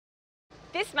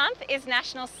This month is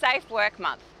National Safe Work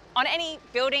Month. On any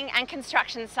building and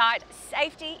construction site,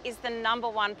 safety is the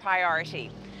 #1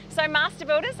 priority. So Master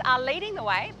Builders are leading the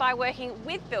way by working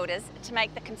with builders to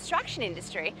make the construction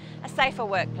industry a safer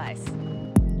workplace.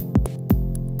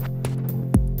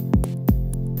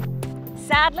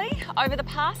 Sadly, over the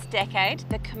past decade,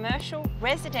 the commercial,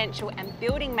 residential and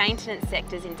building maintenance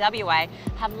sectors in WA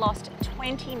have lost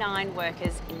 29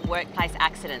 workers in workplace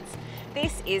accidents.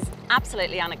 This is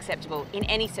absolutely unacceptable in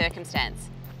any circumstance.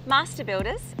 Master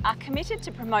Builders are committed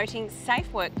to promoting safe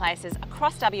workplaces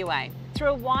across WA through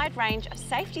a wide range of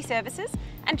safety services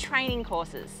and training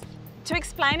courses. To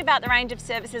explain about the range of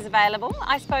services available,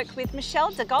 I spoke with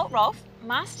Michelle de Gault-Rolfe,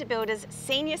 Master Builders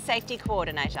Senior Safety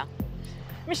Coordinator.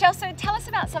 Michelle, so tell us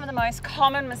about some of the most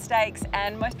common mistakes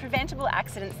and most preventable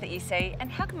accidents that you see, and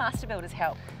how can Master Builders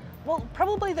help? Well,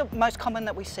 probably the most common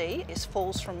that we see is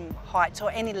falls from heights,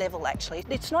 or any level actually.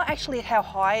 It's not actually how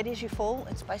high it is you fall,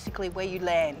 it's basically where you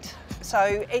land.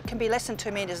 So it can be less than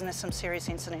 2 metres and there's some serious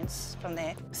incidents from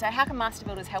there. So how can Master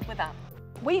Builders help with that?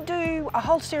 We do a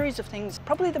whole series of things.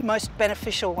 Probably the most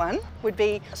beneficial one would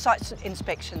be site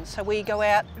inspections. So we go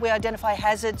out, we identify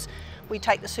hazards, we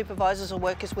take the supervisors or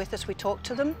workers with us, we talk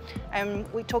to them,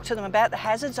 and we talk to them about the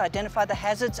hazards, identify the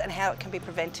hazards and how it can be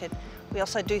prevented. We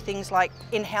also do things like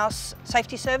in-house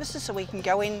safety services, so we can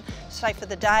go in, say for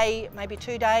the day, maybe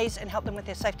 2 days, and help them with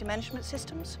their safety management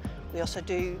systems. We also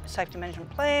do safety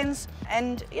management plans,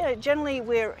 and generally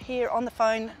we're here on the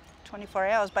phone 24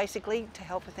 hours basically to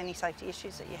help with any safety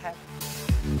issues that you have.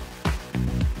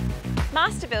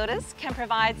 Master Builders can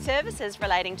provide services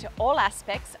relating to all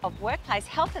aspects of workplace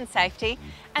health and safety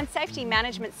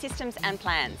management systems and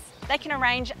plans. They can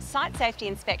arrange site safety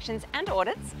inspections and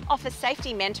audits, offer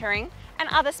safety mentoring and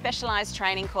other specialised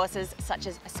training courses such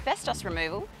as asbestos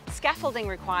removal, scaffolding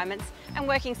requirements and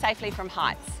working safely from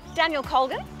heights. Daniel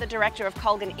Colgan, the Director of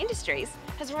Colgan Industries,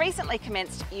 has recently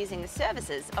commenced using the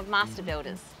services of Master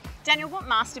Builders. Daniel, what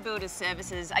Master Builders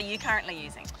services are you currently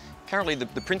using? Currently,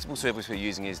 the principal service we're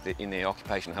using is in their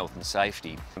occupational health and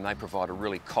safety, and they provide a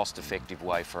really cost-effective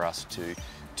way for us to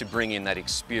bring in that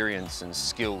experience and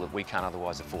skill that we can't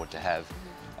otherwise afford to have.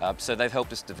 So they've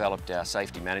helped us develop our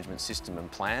safety management system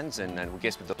and plans, and we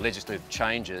guess with the legislative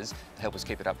changes to help us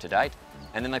keep it up to date.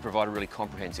 And then they provide a really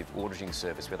comprehensive auditing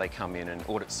service where they come in and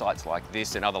audit sites like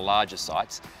this and other larger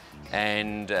sites.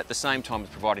 And at the same time as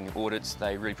providing the audits,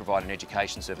 they really provide an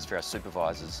education service for our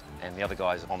supervisors and the other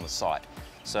guys on the site.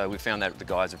 So we've found that the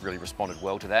guys have really responded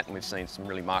well to that, and we've seen some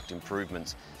really marked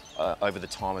improvements over the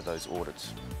time of those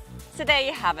audits. So there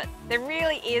you have it. There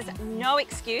really is no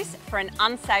excuse for an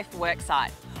unsafe work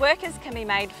site. Workers can be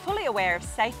made fully aware of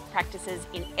safe practices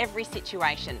in every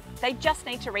situation. They just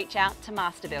need to reach out to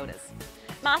Master Builders.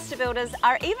 Master Builders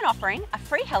are even offering a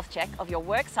free health check of your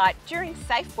work site during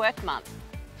Safe Work Month.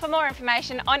 For more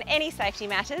information on any safety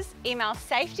matters, email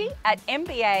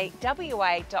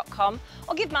safety@mbawa.com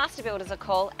or give Master Builders a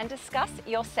call and discuss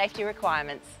your safety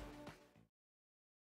requirements.